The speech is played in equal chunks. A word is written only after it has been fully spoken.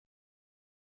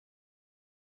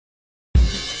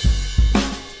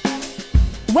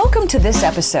Welcome to this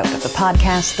episode of the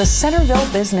podcast, The Centerville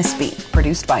Business Beat,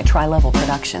 produced by Tri-Level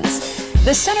Productions.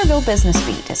 The Centerville Business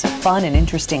Beat is a fun and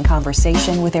interesting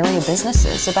conversation with area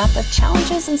businesses about the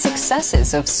challenges and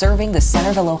successes of serving the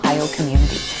Centerville, Ohio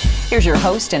community. Here's your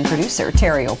host and producer,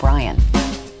 Terry O'Brien.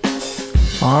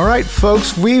 All right,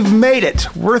 folks, we've made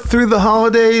it. We're through the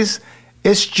holidays.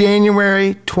 It's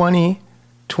January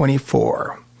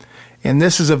 2024. And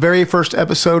this is the very first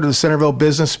episode of the Centerville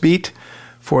Business Beat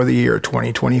for the year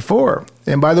 2024.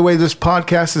 And by the way, this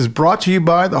podcast is brought to you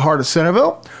by the Heart of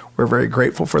Centerville. We're very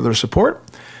grateful for their support.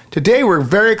 Today, we're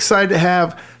very excited to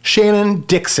have Shannon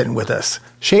Dixon with us.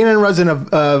 Shannon runs an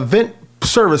event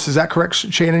service. Is that correct,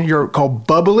 Shannon? You're called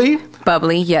Bubbly?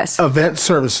 Bubbly, yes. Event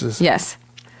Services. Yes.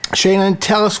 Shannon,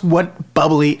 tell us what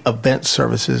Bubbly Event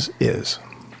Services is.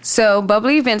 So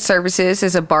Bubbly Event Services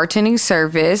is a bartending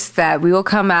service that we will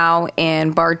come out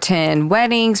and bartend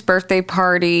weddings, birthday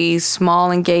parties, small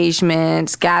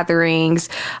engagements, gatherings,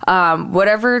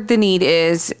 whatever the need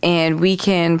is. And we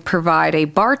can provide a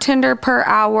bartender per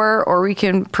hour, or we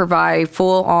can provide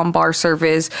full on-bar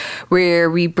service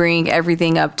where we bring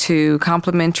everything up to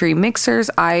complimentary mixers,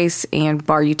 ice, and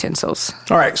bar utensils.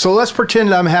 All right, so let's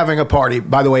pretend I'm having a party.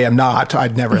 By the way, I'm not.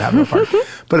 I'd never have a party.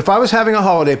 But if I was having a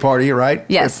holiday party, right?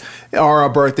 Yes. Or a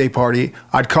birthday party,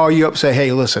 I'd call you up and say,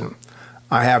 hey, listen,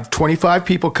 I have 25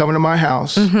 people coming to my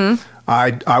house. Mm-hmm.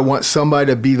 I want somebody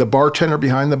to be the bartender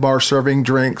behind the bar serving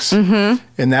drinks. Mm-hmm.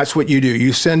 And that's what you do.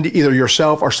 You send either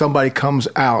yourself or somebody comes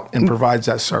out and provides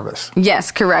that service.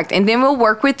 Yes, correct. And then we'll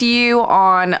work with you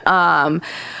on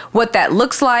what that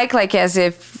looks like as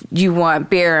if you want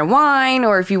beer and wine,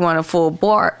 or if you want a full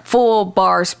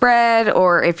bar spread,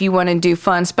 or if you want to do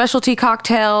fun specialty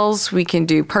cocktails, we can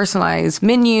do personalized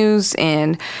menus.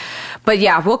 But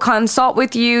yeah, we'll consult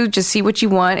with you, just see what you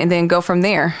want, and then go from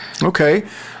there. Okay.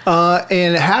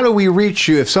 And how do we reach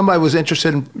you? If somebody was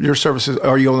interested in your services,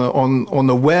 are you on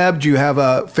the web? Do you have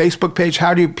a Facebook page?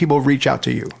 How do people reach out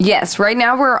to you? Yes. Right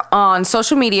now we're on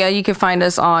social media. You can find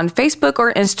us on Facebook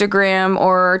or Instagram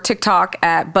or TikTok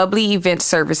at Bubbly Event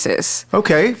Services.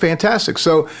 Okay. Fantastic.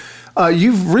 So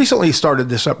you've recently started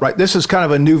this up, right? This is kind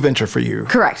of a new venture for you.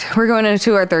 Correct. We're going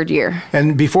into our third year.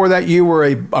 And before that, you were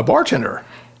a bartender.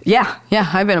 Yeah.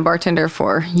 I've been a bartender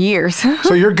for years.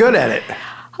 So you're good at it.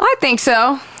 I think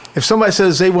so. If somebody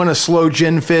says they want a slow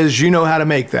gin fizz, you know how to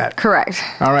make that. Correct.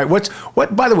 All right.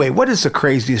 By the way, what is the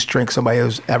craziest drink somebody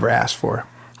has ever asked for?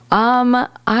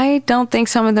 I don't think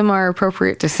some of them are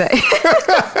appropriate to say.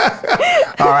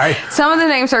 All right. Some of the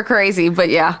names are crazy, but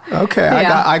yeah. Okay.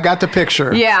 Yeah. I got the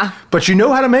picture. Yeah. But you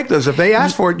know how to make those. If they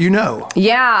ask for it, you know.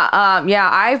 Yeah.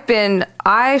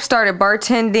 I started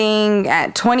bartending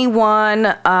at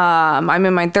 21. I'm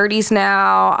in my 30s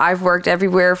now. I've worked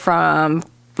everywhere from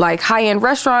like high-end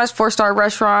restaurants, 4-star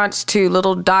restaurants, to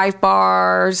little dive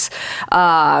bars.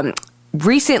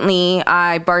 Recently,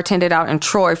 I bartended out in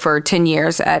Troy for 10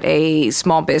 years at a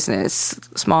small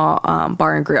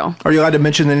bar and grill. Are you allowed to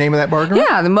mention the name of that bar and grill?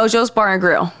 Yeah, the Mojo's Bar and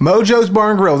Grill. Mojo's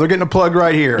Bar and Grill. They're getting a plug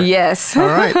right here. Yes. All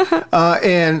right.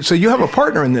 And so you have a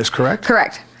partner in this, correct?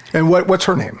 Correct. And what's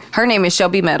her name? Her name is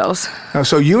Shelby Meadows.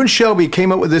 So you and Shelby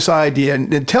came up with this idea.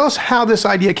 And tell us how this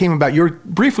idea came about. You were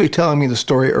briefly telling me the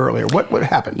story earlier. What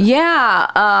happened?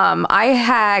 Yeah. I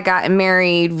had gotten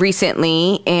married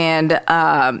recently, and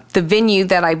the venue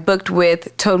that I booked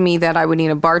with told me that I would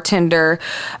need a bartender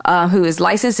who is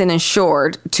licensed and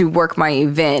insured to work my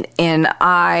event. And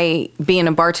I, being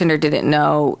a bartender, didn't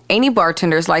know any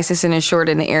bartenders licensed and insured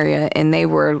in the area, and they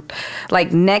were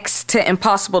like next to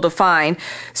impossible to find.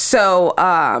 So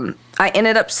I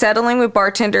ended up settling with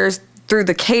bartenders through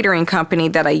the catering company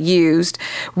that I used,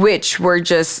 which were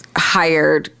just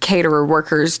hired caterer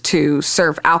workers to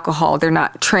serve alcohol. They're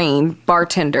not trained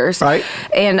bartenders. Right.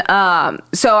 And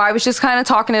so I was just kind of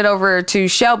talking it over to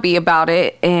Shelby about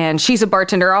it, and she's a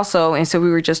bartender also. And so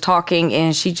we were just talking,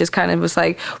 and she just kind of was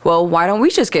like, well, why don't we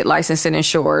just get licensed and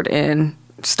insured and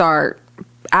start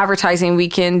advertising? We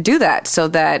can do that so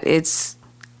that it's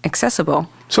accessible.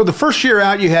 So the first year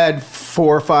out, you had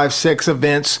 4, 5, 6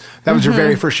 events. That was your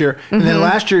very first year. And then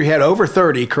last year, you had over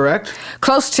 30, correct?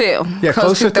 Close to. Yeah,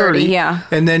 close to 30. Yeah.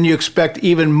 And then you expect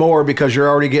even more because you're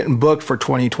already getting booked for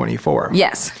 2024.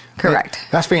 Yes, correct.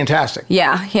 That's fantastic.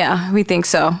 Yeah, we think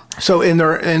so. So in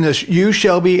this, you,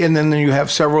 Shelby, and then you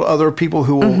have several other people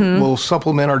who will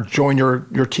supplement or join your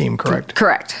team, correct?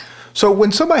 Correct. So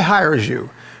when somebody hires you,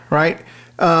 right,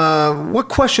 what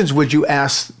questions would you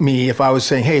ask me if I was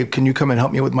saying, hey, can you come and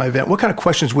help me with my event? What kind of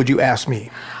questions would you ask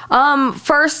me?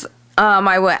 First,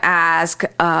 I would ask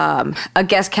a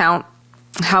guest count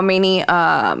how many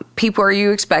people are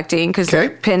you expecting? Because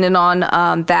depending on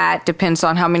that depends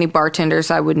on how many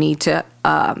bartenders I would need to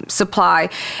supply.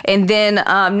 And then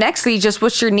nextly, just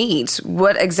what's your needs?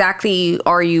 What exactly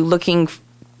are you looking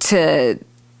to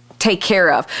take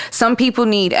care of? Some people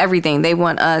need everything. They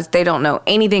don't know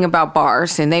anything about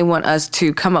bars, and they want us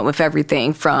to come up with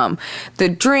everything from the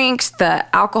drinks, the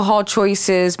alcohol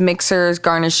choices, mixers,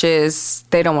 garnishes.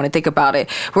 They don't want to think about it.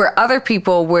 Where other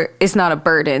people, where it's not a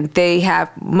burden, they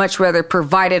have much rather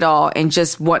provide it all and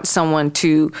just want someone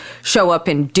to show up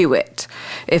and do it,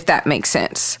 if that makes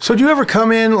sense. So do you ever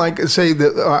come in, like, say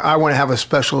that I want to have a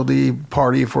specialty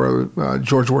party for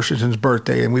George Washington's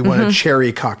birthday, and we want a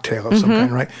cherry cocktail of some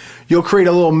kind, right? You'll create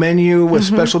a little menu with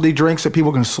specialty drinks that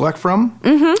people can select from?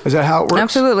 Is that how it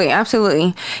works?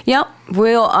 Absolutely. Yep.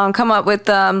 We'll come up with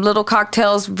little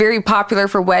cocktails. Very popular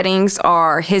for weddings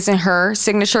are his and her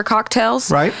signature cocktails.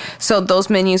 Right. So those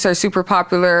menus are super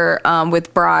popular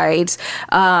with brides.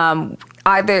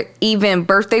 Either even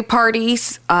birthday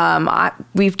parties.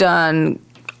 We've done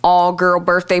all-girl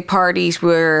birthday parties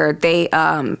where they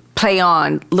play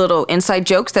on little inside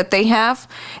jokes that they have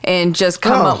and just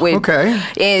come up with. Okay.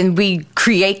 And we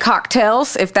create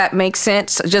cocktails, if that makes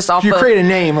sense. Just off you create a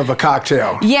name of a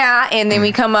cocktail. Yeah, and then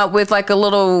we come up with like a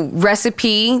little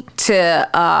recipe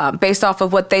to based off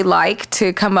of what they like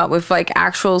to come up with like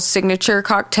actual signature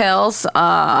cocktails.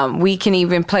 We can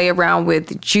even play around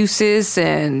with juices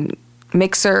and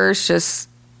mixers, just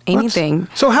anything.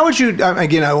 So how would you,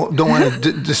 again, I don't want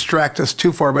to distract us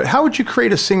too far, but how would you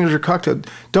create a signature cocktail?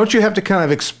 Don't you have to kind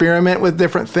of experiment with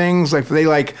different things?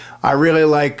 Like I really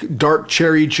like dark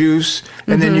cherry juice,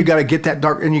 and then you got to get that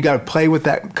dark, and you got to play with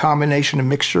that combination of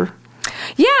mixture?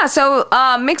 Yeah, so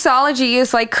mixology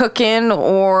is like cooking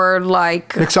or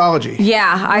like... Mixology?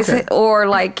 Yeah, okay. Or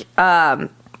like...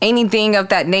 anything of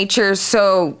that nature.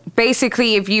 So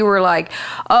basically, if you were like,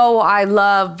 oh, I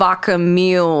love vodka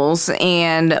mules,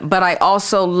 but I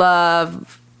also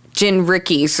love gin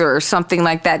rickeys or something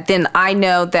like that, then I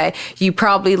know that you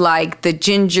probably like the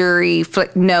gingery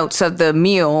notes of the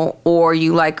mule, or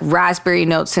you like raspberry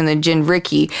notes in the gin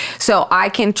rickey. So I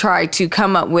can try to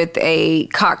come up with a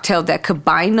cocktail that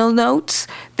combine those notes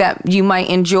that you might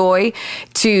enjoy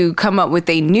to come up with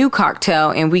a new cocktail,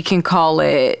 and we can call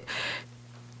it,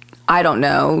 I don't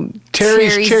know.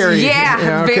 Terry's Cherry.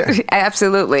 Yeah, okay.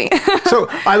 Absolutely. So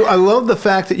I love the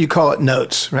fact that you call it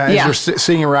notes, right? Yeah. As you're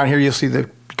sitting around here, you'll see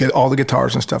all the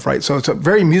guitars and stuff, right? So it's a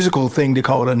very musical thing to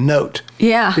call it a note.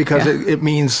 Yeah. Because it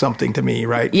means something to me,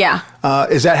 right? Yeah.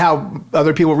 Is that how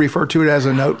other people refer to it, as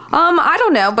a note? I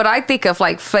don't know, but I think of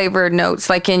like flavored notes,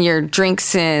 like in your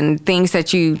drinks and things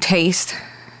that you taste.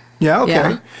 Yeah,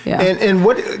 okay. Yeah. And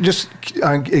what, just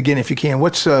again, if you can,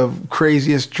 what's the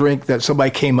craziest drink that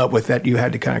somebody came up with that you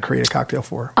had to kind of create a cocktail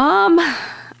for? I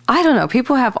don't know.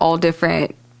 People have all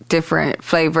different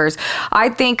flavors. I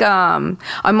think I'm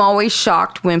always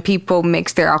shocked when people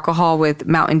mix their alcohol with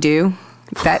Mountain Dew.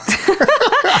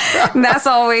 That's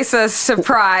always a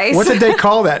surprise. What did they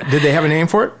call that? Did they have a name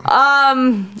for it?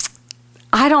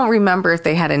 I don't remember if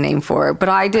they had a name for it, but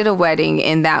I did a wedding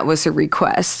and that was a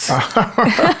request.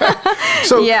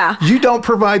 So yeah. You don't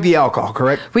provide the alcohol,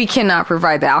 correct? We cannot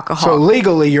provide the alcohol. So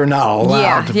legally you're not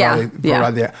allowed to provide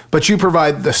yeah. that. But you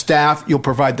provide the staff, you'll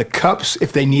provide the cups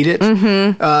if they need it.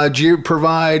 Mm-hmm. Do you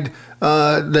provide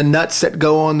the nuts that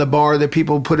go on the bar that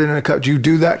people put in a cup? Do you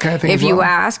do that kind of thing if you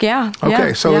ask, yeah. Okay,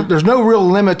 yeah, so yeah. there's no real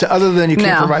limit to other than you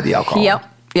can't provide the alcohol.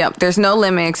 Yep. There's no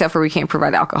limit except for we can't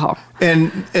provide alcohol.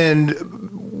 And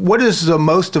what is the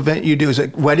most event you do? Is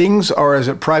it weddings or is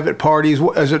it private parties?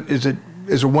 Is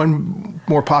there one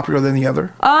more popular than the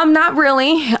other? Not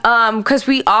really. Because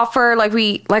we offer, like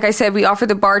I said, we offer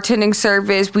the bartending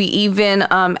service. We even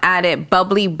added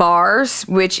Bubbly bars,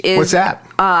 which is what's that?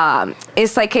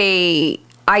 It's like a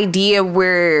idea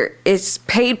where it's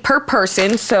paid per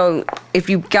person. So if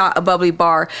you got a Bubbly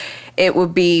bar, it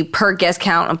would be per guest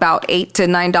count about $8 to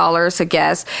 $9 a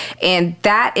guest. And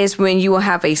that is when you will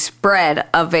have a spread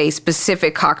of a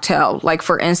specific cocktail, like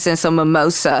for instance, a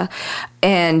mimosa.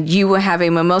 And you will have a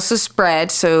mimosa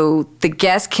spread so the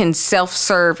guests can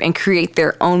self-serve and create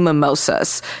their own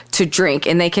mimosas to drink.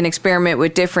 And they can experiment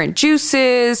with different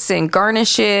juices and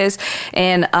garnishes.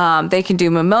 And they can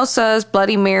do mimosas,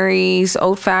 Bloody Marys,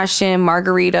 old-fashioned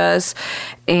margaritas.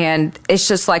 And it's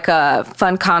just like a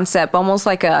fun concept, almost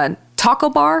like a taco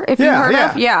bar, if you've heard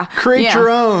of. Yeah. Create your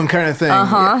own kind of thing.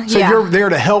 So you're there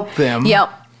to help them.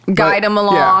 Yep. Guide them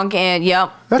along and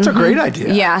That's a great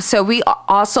idea. Yeah. So we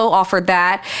also offer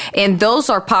that, and those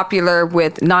are popular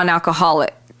with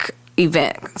non-alcoholic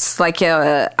events, like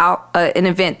an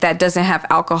event that doesn't have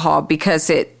alcohol, because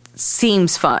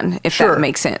seems fun, if Sure. that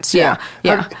makes sense. Yeah.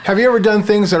 Have you ever done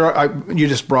things that are, you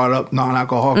just brought up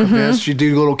non-alcoholic events? You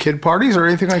do little kid parties or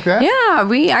anything like that? Yeah,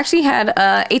 we actually had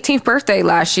a 18th birthday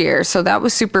last year, so that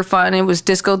was super fun. It was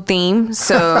disco themed,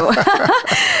 so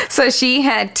so she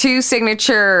had 2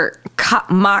 signature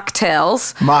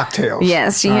mocktails. Mocktails.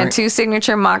 Yes, she had 2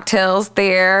 signature mocktails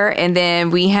there, and then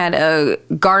we had a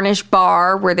garnish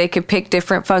bar where they could pick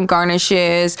different fun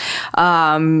garnishes.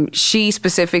 She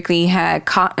specifically had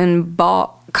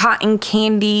cotton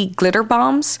candy glitter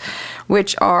bombs,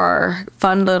 which are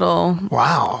fun little.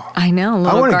 Wow. I know.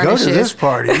 Little I want to go garnishes. to this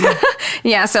party.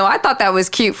 Yeah, so I thought that was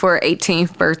cute for her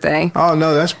 18th birthday. Oh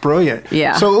no, that's brilliant.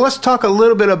 Yeah. So let's talk a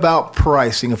little bit about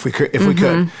pricing, if we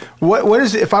could. What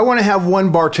is it, if I want to have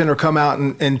one bartender come out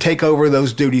and take over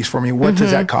those duties for me? What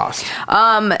does that cost?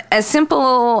 As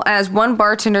simple as one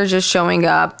bartender just showing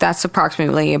up, that's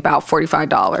approximately about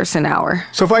 $45 an hour.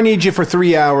 So if I need you for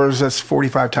 3 hours, that's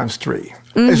 45 times 3.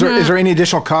 Is there any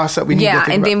additional costs that we need to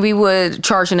think about? Then we would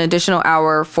charge an additional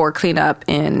hour for clean up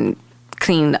and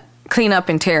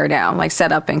tear down, like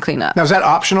set up and clean up. Now, is that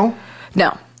optional?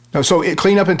 No. No. So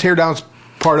clean up and tear down is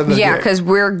part of the Yeah, gig. because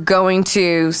we're going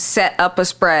to set up a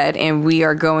spread and we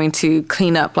are going to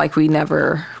clean up like we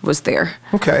never was there.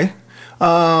 Okay.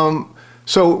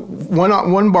 So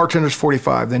one bartender is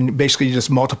 45. Then basically you just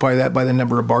multiply that by the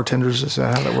number of bartenders. Is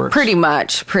that how that works? Pretty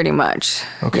much.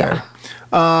 Okay.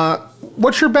 Yeah.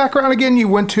 What's your background again? You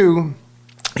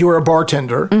were a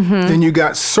bartender. Then you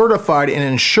got certified and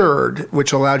insured,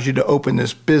 which allowed you to open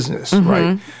this business,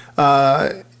 right?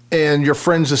 And your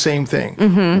friend's the same thing.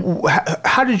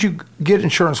 How did you get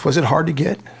insurance? Was it hard to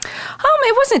get?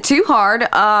 It wasn't too hard.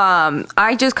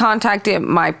 I just contacted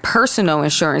my personal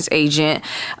insurance agent,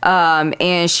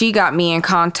 and she got me in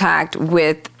contact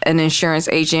with an insurance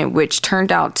agent, which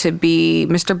turned out to be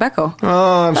Mr. Beckel.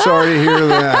 Oh, I'm sorry to hear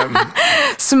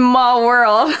that. Small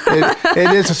world.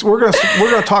 It is. We're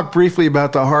gonna talk briefly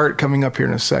about the heart coming up here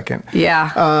in a second.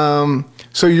 Yeah.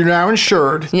 So you're now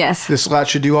insured. Yes. This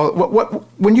allows you to do all. What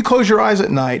when you close your eyes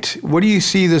at night, what do you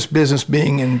see this business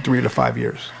being in 3 to 5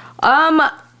 years?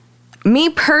 Me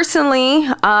personally,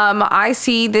 I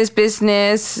see this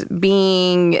business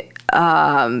being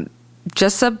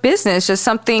just a business, just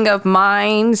something of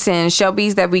mine and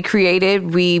Shelby's that we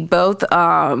created. We both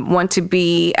want to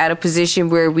be at a position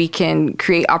where we can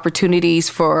create opportunities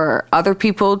for other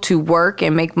people to work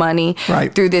and make money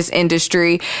through this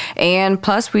industry. And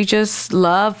plus, we just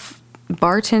love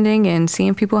bartending and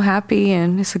seeing people happy,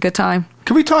 and it's a good time.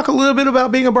 Can we talk a little bit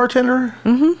about being a bartender?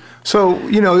 So,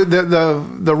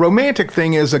 the romantic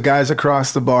thing is the guys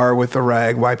across the bar with the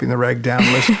rag, wiping the rag down,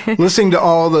 listening to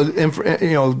all the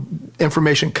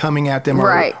information coming at them,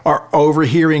 or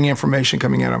overhearing information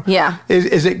coming at them. Yeah.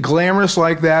 Is it glamorous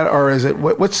like that, or is it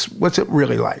what's it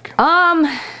really like?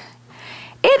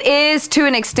 It is, to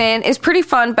an extent. It's pretty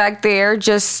fun back there,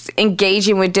 just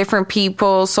engaging with different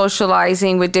people,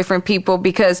 socializing with different people,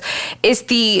 because it's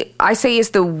the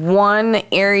one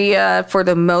area for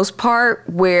the most part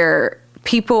where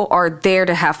people are there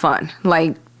to have fun.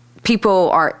 Like,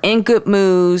 people are in good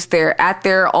moods. They're at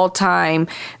their all-time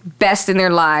best in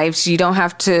their lives. You don't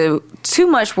have to too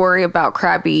much worry about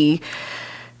crabby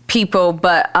people.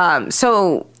 But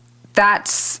so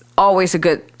that's always a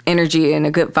good energy and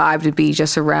a good vibe to be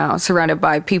just surrounded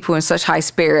by people in such high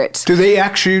spirits. Do they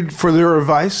ask you for their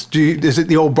advice? Is it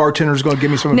the old bartender's going to give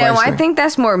me some advice? No, I think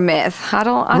that's more myth. I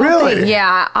don't Really? think,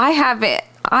 yeah, I haven't.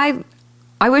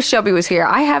 I wish Shelby was here.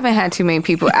 I haven't had too many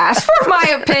people ask for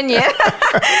my opinion.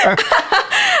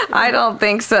 I don't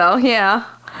think so. Yeah.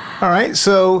 All right.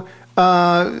 So,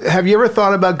 have you ever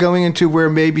thought about going into where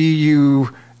maybe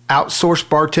you outsource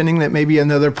bartending, that maybe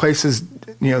in other places,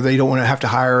 they don't want to have to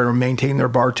hire or maintain their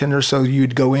bartenders, so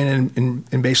you'd go in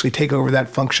and basically take over that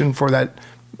function for that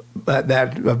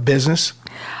business?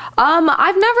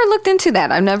 I've never looked into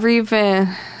that. I never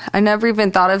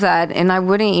even thought of that, and I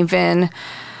wouldn't even.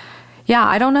 Yeah,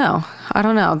 I don't know.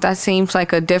 That seems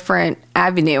like a different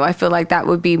avenue. I feel like that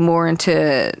would be more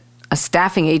into a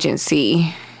staffing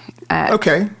agency.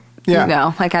 Okay.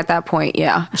 Yeah. Like at that point,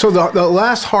 yeah. So the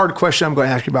last hard question I'm going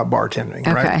to ask you about bartending,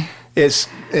 right? It's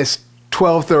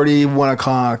 12:30, 1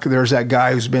 o'clock. There's that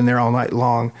guy who's been there all night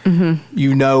long.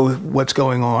 You know what's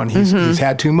going on. He's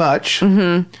had too much.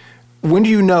 When do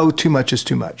you know too much is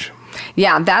too much?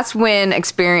 Yeah, that's when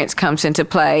experience comes into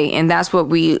play, and that's what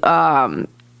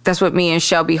that's what me and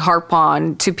Shelby harp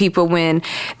on to people when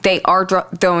they are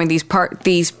throwing these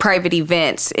private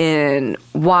events, and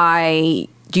why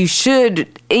you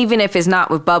should, even if it's not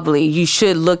with Bubbly, you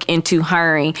should look into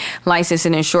hiring licensed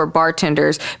and insured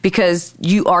bartenders because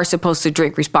you are supposed to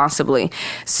drink responsibly.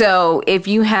 So if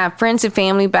you have friends and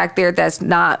family back there that's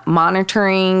not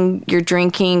monitoring your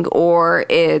drinking, or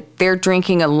if they're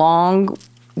drinking along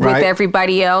with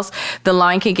everybody else, the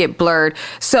line can get blurred.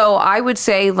 So I would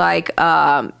say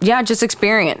just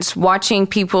experience watching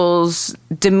people's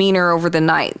demeanor over the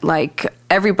night. Like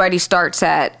everybody starts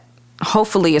at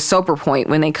hopefully a sober point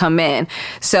when they come in.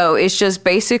 So it's just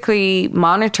basically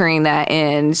monitoring that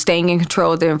and staying in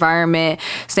control of the environment,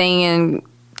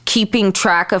 keeping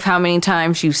track of how many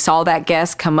times you saw that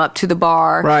guest come up to the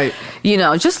bar. Right.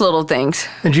 Just little things.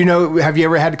 And have you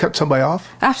ever had to cut somebody off?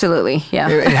 Absolutely, yeah.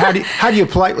 And how do you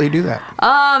politely do that?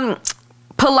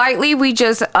 Politely, we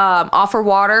just offer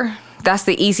water. That's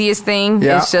the easiest thing.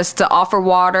 Yeah. It's just to offer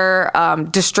water,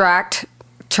 distract.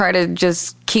 Try to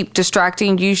just keep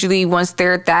distracting. Usually once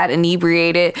they're that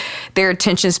inebriated, their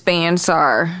attention spans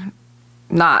are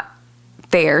not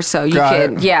there. So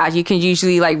you can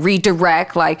usually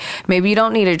redirect, maybe you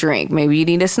don't need a drink, maybe you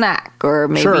need a snack, or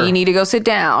maybe you need to go sit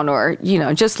down, or,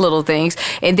 just little things.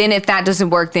 And then if that doesn't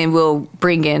work, then we'll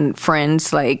bring in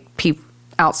friends, people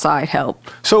outside help.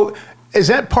 So is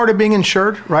that part of being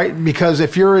insured, right? Because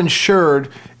if you're insured,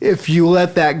 if you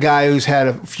let that guy who's had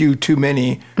a few too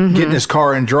many get in his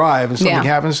car and drive and something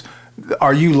happens,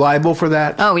 are you liable for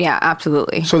that? Oh, yeah,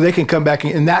 absolutely. So they can come back,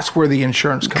 and that's where the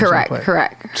insurance comes into play.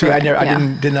 Correct. See, I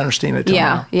didn't understand it till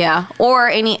now. Yeah. Or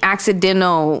any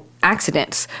accidental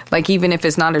accidents, even if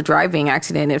it's not a driving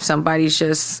accident, if somebody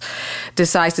just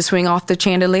decides to swing off the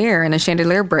chandelier and the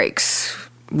chandelier breaks,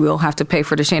 we'll have to pay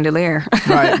for the chandelier.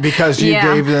 Right, because you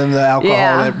gave them the alcohol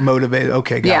that motivated.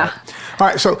 Okay, got it. All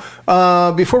right, so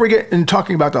before we get into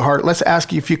talking about the heart, let's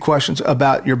ask you a few questions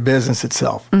about your business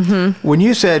itself. Mm-hmm. When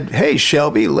you said, hey,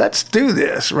 Shelby, let's do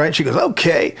this, right? She goes,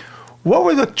 okay. What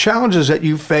were the challenges that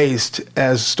you faced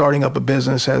as starting up a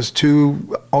business as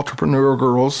two entrepreneur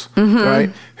girls,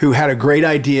 right, who had a great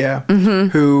idea,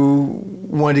 who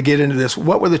wanted to get into this?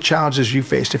 What were the challenges you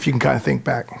faced, if you can kind of think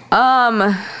back?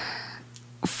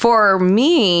 For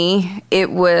me,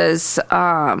 it was,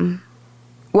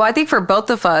 I think for both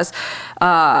of us,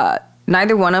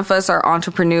 neither one of us are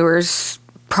entrepreneurs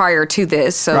prior to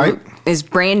this. So it's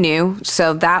brand new.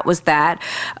 So that was that.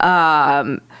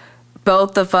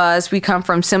 Both of us, we come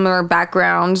from similar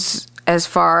backgrounds as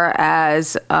far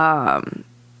as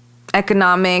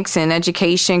economics and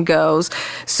education goes.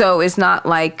 So it's not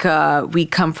like we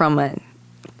come from a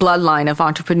bloodline of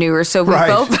entrepreneurs. So we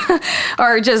both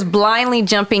are just blindly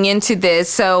jumping into this.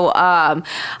 So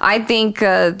I think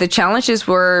the challenges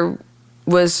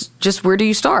was just, where do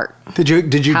you start? Did you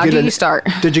How get do you start?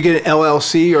 Did you get an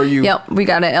LLC, or you? Yep, we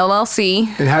got an LLC.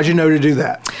 And how'd you know to do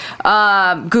that?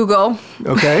 Google.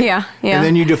 Okay. Yeah. And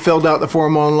then you just filled out the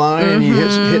form online and you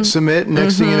hit submit, and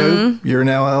next thing you know, you're an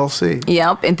LLC.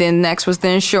 Yep. And then next was the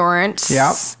insurance.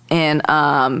 Yep. And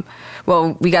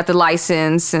we got the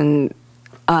license and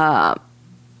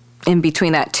in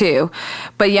between that too.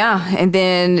 But and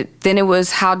then it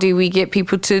was, how do we get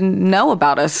people to know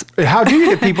about us? How do you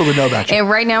get people to know about you? And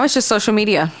right now it's just social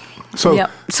media. So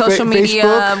social media,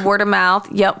 Facebook? word of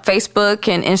mouth. Yep, Facebook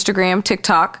and Instagram,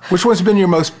 TikTok. Which one's been your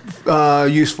most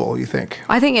useful, you think?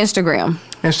 I think Instagram.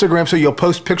 Instagram, so you'll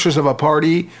post pictures of a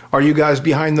party. Are you guys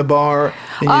behind the bar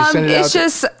and you send it out? It's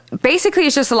just, basically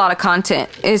it's just a lot of content.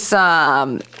 It's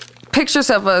pictures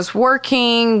of us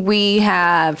working. We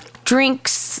have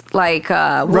drinks,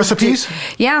 recipes?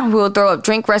 We'll throw up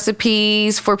drink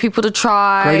recipes for people to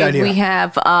try. Great idea. We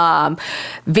have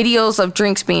videos of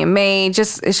drinks being made.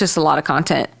 It's just a lot of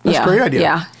content. That's a great idea.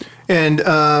 Yeah. And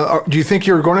do you think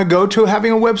you're going to go to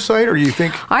having a website, or do you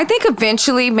think? I think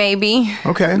eventually, maybe.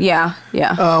 Okay. Yeah.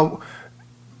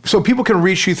 So people can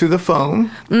reach you through the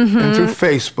phone and through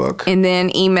Facebook. And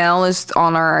then email is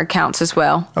on our accounts as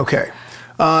well. Okay.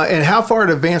 And how far in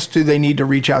advance do they need to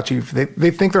reach out to you? If they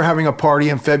think they're having a party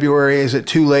in February, is it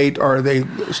too late, or are they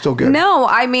still good? No,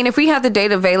 I mean, if we have the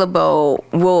date available,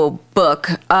 we'll book.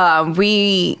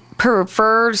 We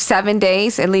prefer 7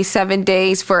 days, at least 7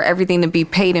 days, for everything to be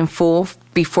paid in full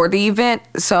before the event.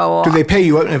 So do they pay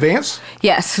you in advance?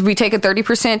 Yes, we take a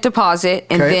 30% deposit,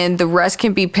 and then the rest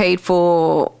can be paid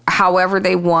full however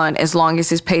they want, as long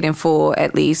as it's paid in full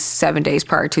at least 7 days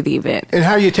prior to the event. And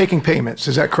how are you taking payments?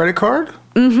 Is that credit card?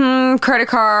 Credit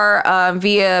card,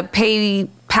 via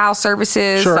PayPal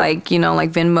services, like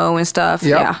Venmo and stuff.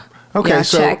 Yep. Yeah. Okay. Yeah,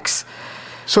 so checks.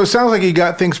 So it sounds like you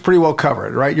got things pretty well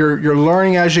covered, right? You're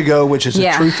learning as you go, which is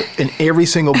the truth in every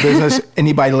single business.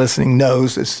 Anybody listening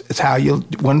knows it's how you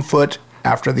one foot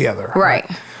after the other. Right.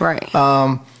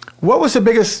 What was the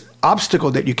biggest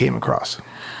obstacle that you came across?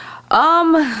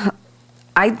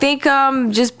 I think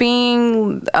just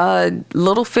being a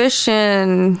little fish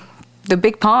in the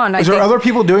big pond. Is there other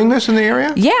people doing this in the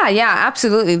area? Yeah,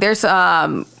 absolutely. There's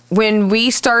when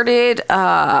we started,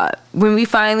 when we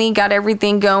finally got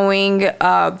everything going,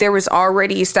 there was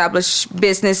already established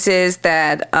businesses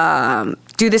that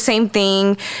do the same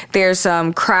thing. There's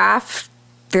craft.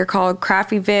 They're called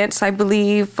Craft Events, I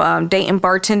believe. Dayton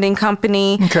Bartending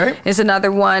Company is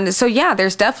another one. So, yeah,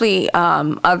 there's definitely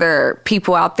other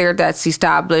people out there that's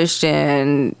established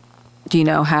and,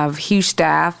 have huge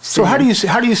staff. So how do you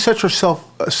set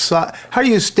yourself aside? How do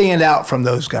you stand out from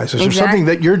those guys? Is there something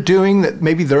that you're doing that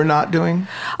maybe they're not doing?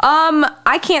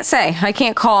 I can't say. I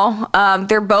can't call.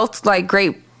 They're both like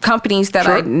great companies that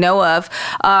I know of.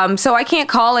 So I can't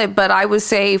call it, but I would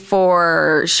say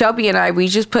for Shelby and I, we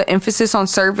just put emphasis on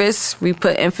service. We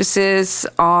put emphasis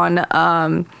on,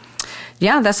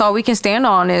 that's all we can stand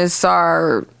on is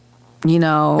our,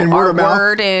 our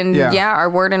word and our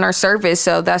word and our service.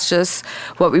 So that's just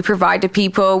what we provide to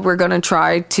people. We're going to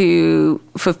try to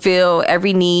fulfill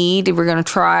every need. We're going to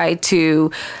try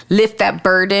to lift that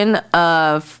burden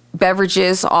of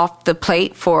beverages off the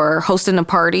plate for hosting a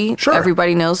party. Sure.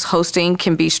 Everybody knows hosting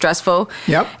can be stressful.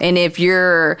 Yep. And if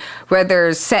you're,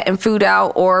 whether setting food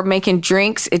out or making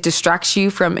drinks, it distracts you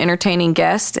from entertaining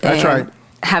guests. That's right.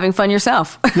 Having fun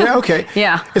yourself. Yeah, okay.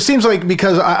 Yeah. It seems like,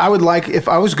 because I would like, if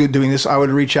I was good doing this, I would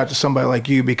reach out to somebody like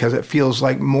you, because it feels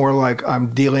like more like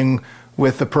I'm dealing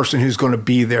with the person who's going to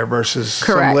be there versus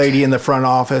some lady in the front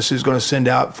office who's going to send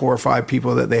out 4 or 5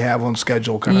 people that they have on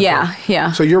schedule kind of thing.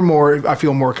 Yeah. So you're more, I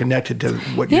feel more connected to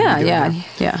what you're doing.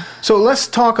 Yeah. So let's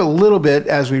talk a little bit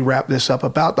as we wrap this up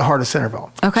about the Heart of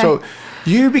Centerville. Okay. So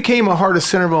you became a Heart of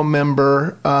Centerville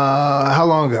member how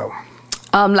long ago?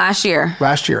 Last year.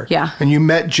 Last year. Yeah. And you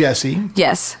met Jesse.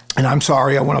 Yes. And I'm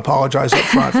sorry, I want to apologize up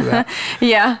front for that.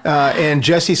 Yeah. And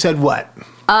Jesse said what?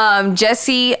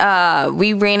 Jesse,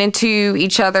 we ran into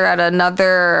each other at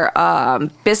another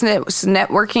business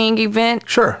networking event.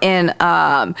 Sure.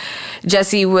 And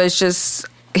Jesse was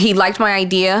he liked my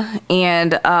idea,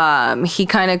 and he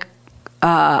kind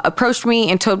of approached me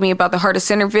and told me about the Heart of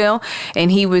Centerville, and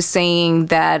he was saying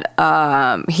that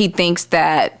he thinks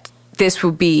that this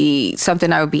would be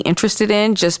something I would be interested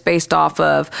in, just based off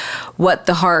of what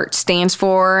the Heart stands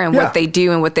for and what they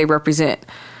do and what they represent.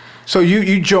 So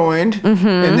you joined,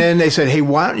 and then they said, hey,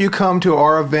 why don't you come to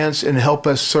our events and help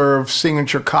us serve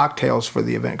signature cocktails for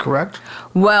the event, correct?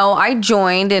 Well, I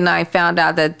joined, and I found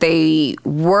out that they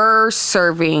were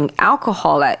serving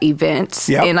alcohol at events,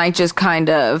 and I just kind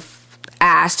of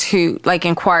asked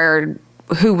inquired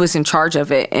who was in charge of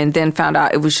it, and then found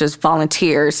out it was just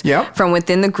volunteers from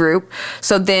within the group.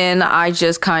 So then I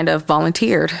just kind of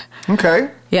volunteered.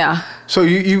 Okay. Yeah. So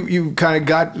you kind of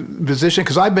got positioned,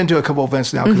 because I've been to a couple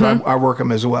events now, because I work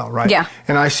them as well, right? Yeah.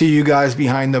 And I see you guys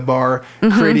behind the bar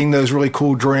creating those really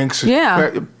cool drinks.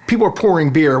 Yeah. People are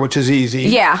pouring beer, which is easy.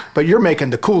 Yeah. But you're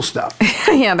making the cool stuff.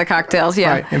 Yeah, the cocktails,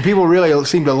 yeah. Right. And people really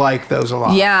seem to like those a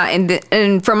lot. Yeah,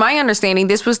 and from my understanding,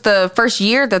 this was the first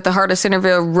year that the Heart of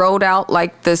Centerville rolled out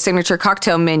like the signature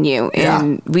cocktail menu.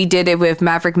 And we did it with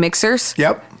Maverick Mixers.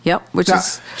 Yep.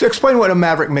 So explain what a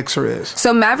Maverick Mixer is.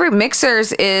 So Maverick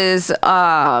Mixers is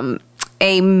a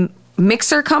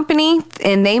mixer company,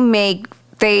 and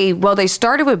they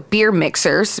started with beer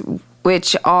mixers,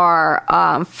 which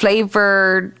are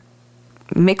flavored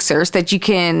mixers that you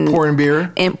can pour in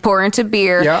beer and pour into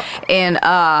beer. Yeah. And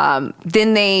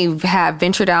then they have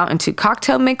ventured out into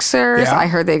cocktail mixers. Yeah. I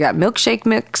heard they got milkshake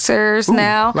mixers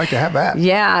now. I'd like to have that.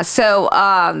 Yeah.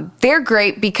 So they're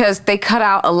great because they cut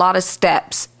out a lot of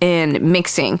steps in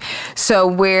mixing. So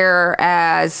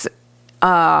whereas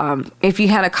if you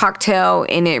had a cocktail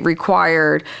and it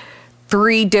required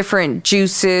 3 different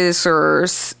juices or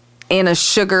in a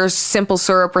sugar simple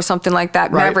syrup or something like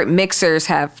that, Maverick Mixers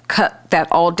have cut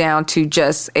that all down to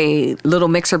just a little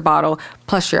mixer bottle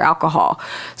plus your alcohol.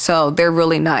 So they're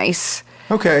really nice.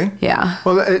 Okay. Yeah.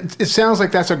 Well, it sounds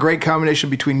like that's a great combination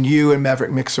between you and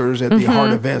Maverick Mixers at the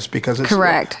Heart events, because it's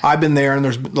correct. I've been there, and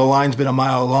the line's been a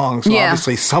mile long, so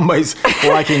obviously somebody's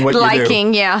liking what you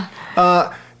do. Yeah.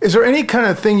 Is there any kind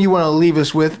of thing you want to leave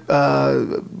us with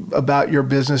about your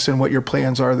business and what your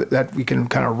plans are that we can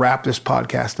kind of wrap this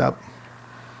podcast up?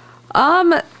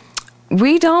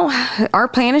 We don't. Our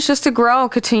plan is just to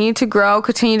continue to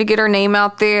get our name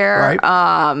out there.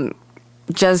 Right.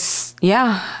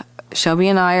 Shelby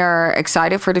and I are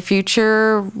excited for the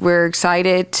future. We're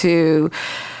excited to,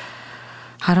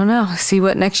 see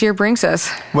what next year brings us.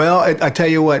 Well, I tell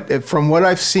you what, from what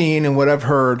I've seen and what I've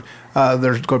heard,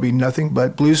 there's going to be nothing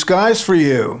but blue skies for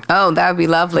you. Oh, that would be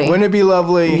lovely. Wouldn't it be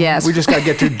lovely? Yes. We just got to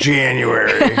get to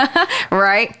January.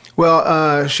 Right.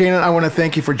 Well, Shannon, I want to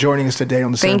thank you for joining us today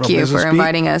on the Centerville Business Beat. Thank you for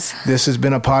inviting us. This has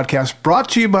been a podcast brought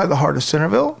to you by the Heart of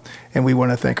Centerville, and we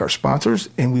want to thank our sponsors,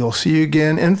 and we will see you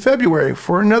again in February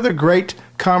for another great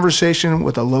conversation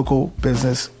with a local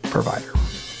business provider.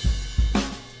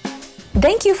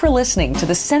 Thank you for listening to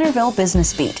the Centerville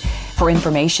Business Beat. For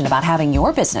information about having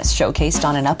your business showcased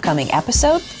on an upcoming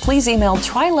episode, please email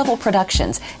Tri-Level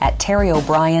Productions at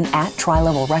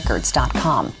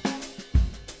terryobrien@trilevelrecords.com.